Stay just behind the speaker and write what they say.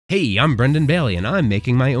Hey, I'm Brendan Bailey, and I'm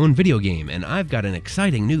making my own video game, and I've got an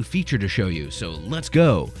exciting new feature to show you, so let's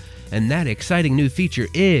go. And that exciting new feature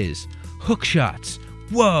is Hookshots.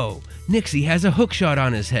 Whoa, Nixie has a hookshot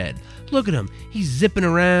on his head. Look at him, he's zipping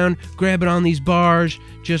around, grabbing on these bars,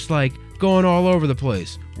 just like going all over the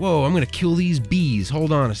place. Whoa, I'm gonna kill these bees.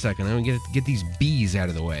 Hold on a second, I'm gonna get these bees out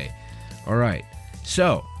of the way. Alright,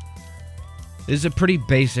 so, this is a pretty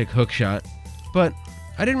basic hookshot, but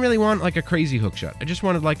I didn't really want like a crazy hookshot. I just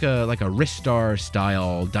wanted like a Ristar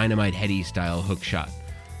style, Dynamite Heady style hookshot.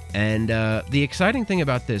 And the exciting thing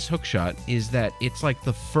about this hookshot is that it's like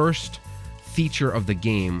the first feature of the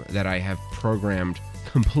game that I have programmed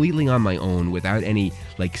completely on my own without any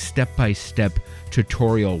like step-by-step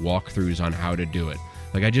tutorial walkthroughs on how to do it.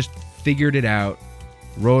 Like I just figured it out,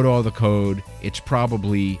 wrote all the code. It's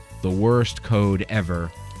probably the worst code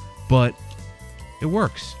ever, but it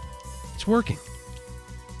works. It's working.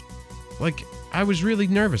 Like, I was really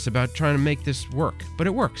nervous about trying to make this work, but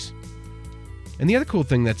it works. And the other cool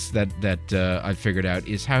thing that I've figured out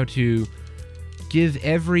is how to give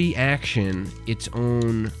every action its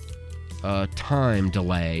own time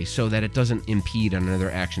delay so that it doesn't impede on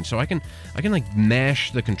another action. So I can like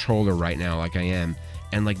mash the controller right now like I am,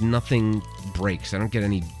 and like nothing breaks. I don't get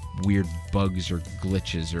any weird bugs or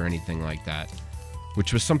glitches or anything like that,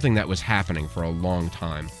 which was something that was happening for a long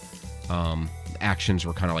time. Actions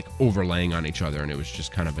were kind of like overlaying on each other, and it was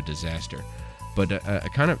just kind of a disaster. But I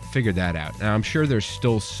kind of figured that out. Now, I'm sure there's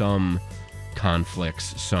still some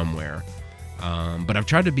conflicts somewhere, but I've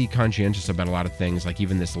tried to be conscientious about a lot of things, like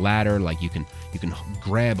even this ladder. Like you can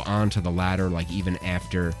grab onto the ladder, like even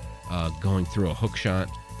after going through a hookshot.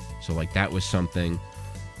 So like that was something.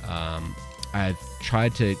 I've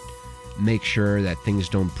tried to make sure that things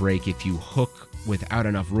don't break if you hook without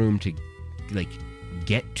enough room to like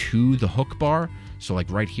get to the hook bar. So like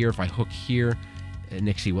right here, if I hook here,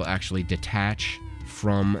 Nixie will actually detach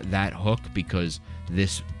from that hook because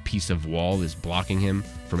this piece of wall is blocking him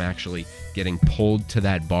from actually getting pulled to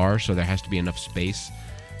that bar, so there has to be enough space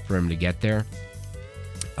for him to get there.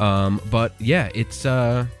 But yeah, it's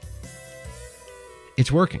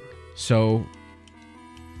working. So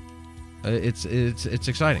it's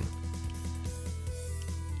exciting.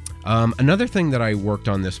 Another thing that I worked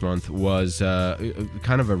on this month was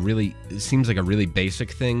kind of it seems like a really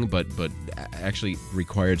basic thing, but actually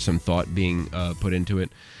required some thought being put into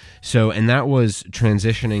it. So, and that was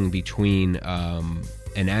transitioning between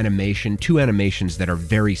two animations that are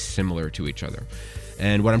very similar to each other.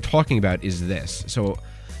 And what I'm talking about is this. So,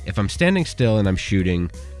 if I'm standing still and I'm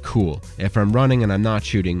shooting, cool. If I'm running and I'm not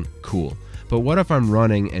shooting, cool. But what if I'm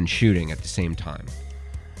running and shooting at the same time?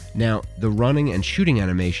 Now, the running and shooting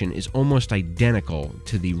animation is almost identical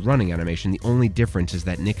to the running animation. The only difference is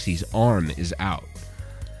that Nixie's arm is out.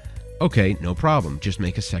 Okay, no problem. Just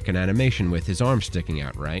make a second animation with his arm sticking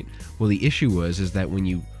out, right? Well, the issue is that when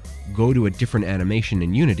you go to a different animation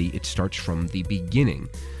in Unity, it starts from the beginning.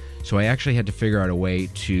 So I actually had to figure out a way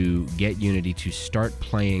to get Unity to start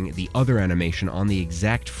playing the other animation on the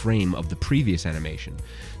exact frame of the previous animation.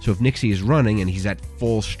 So if Nixie is running and he's at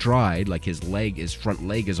full stride, like his front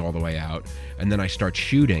leg is all the way out, and then I start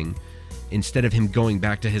shooting, instead of him going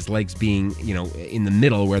back to his legs being, in the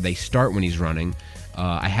middle where they start when he's running,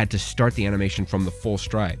 I had to start the animation from the full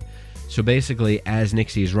stride. So basically, as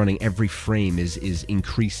Nixie is running, every frame is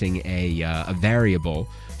increasing a variable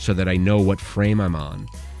so that I know what frame I'm on.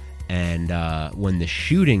 And when the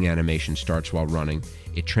shooting animation starts while running,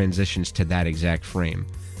 it transitions to that exact frame.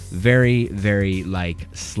 Very, very, like,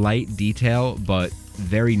 slight detail, but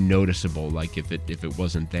very noticeable, like if it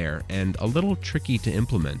wasn't there. And a little tricky to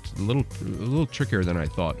implement. A little trickier than I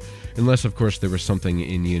thought. Unless, of course, there was something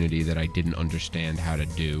in Unity that I didn't understand how to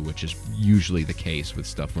do, which is usually the case with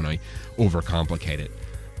stuff when I overcomplicate it.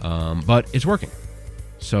 But it's working.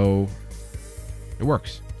 So, it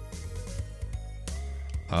works.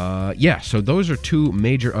 Yeah, so those are two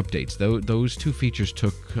major updates. Those two features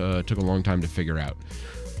took a long time to figure out,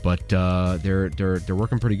 but they're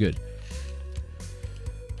working pretty good.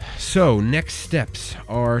 So next steps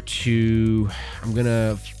are I'm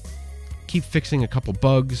gonna keep fixing a couple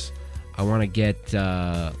bugs. I want to get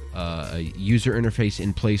a user interface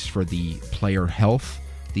in place for the player health.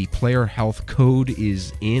 The player health code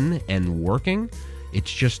is in and working.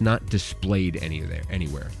 It's just not displayed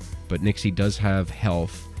anywhere. But Nixie does have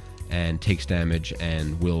health and takes damage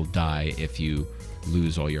and will die if you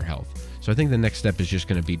lose all your health. So I think the next step is just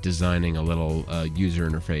going to be designing a little user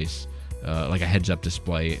interface, like a heads-up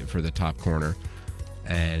display for the top corner.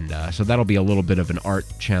 And so that'll be a little bit of an art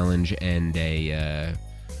challenge and a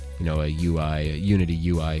Unity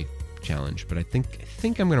UI challenge, but I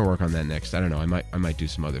think I'm gonna work on that next. I don't know. I might do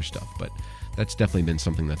some other stuff, but that's definitely been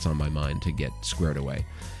something that's on my mind to get squared away.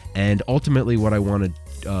 And ultimately, what I want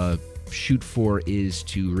to shoot for is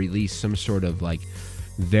to release some sort of like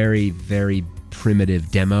very, very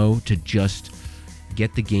primitive demo to just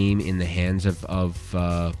get the game in the hands of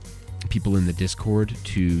people in the Discord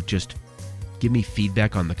to just give me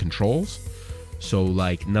feedback on the controls. So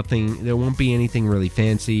like nothing, there won't be anything really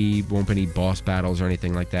fancy, won't be any boss battles or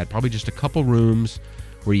anything like that. Probably just a couple rooms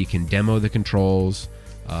where you can demo the controls,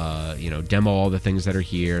 demo all the things that are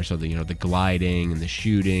here. So the gliding and the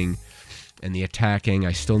shooting and the attacking.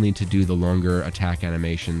 I still need to do the longer attack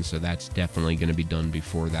animations, so that's definitely going to be done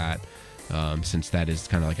before that, since that is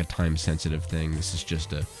kind of like a time-sensitive thing. This is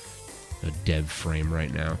just a dev frame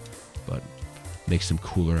right now, but make some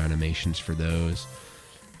cooler animations for those.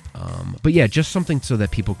 But yeah, just something so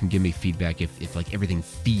that people can give me feedback if like everything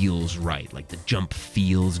feels right, like the jump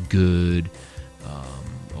feels good,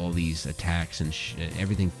 all these attacks and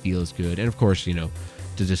everything feels good, and of course,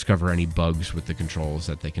 to discover any bugs with the controls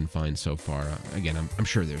that they can find so far. Again, I'm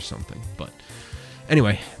sure there's something, but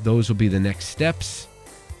anyway, those will be the next steps.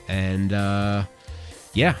 And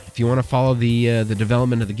yeah, if you want to follow the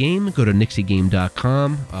development of the game, go to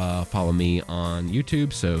nixiegame.com. Follow me on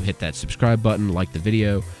YouTube, so hit that subscribe button, like the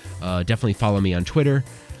video. Definitely follow me on Twitter.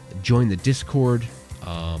 Join the Discord.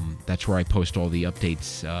 That's where I post all the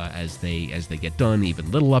updates as they get done,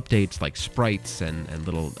 even little updates like sprites and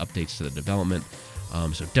little updates to the development.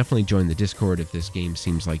 So definitely join the Discord if this game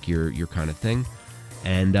seems like your kind of thing.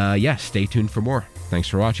 And yeah, stay tuned for more. Thanks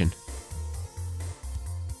for watching.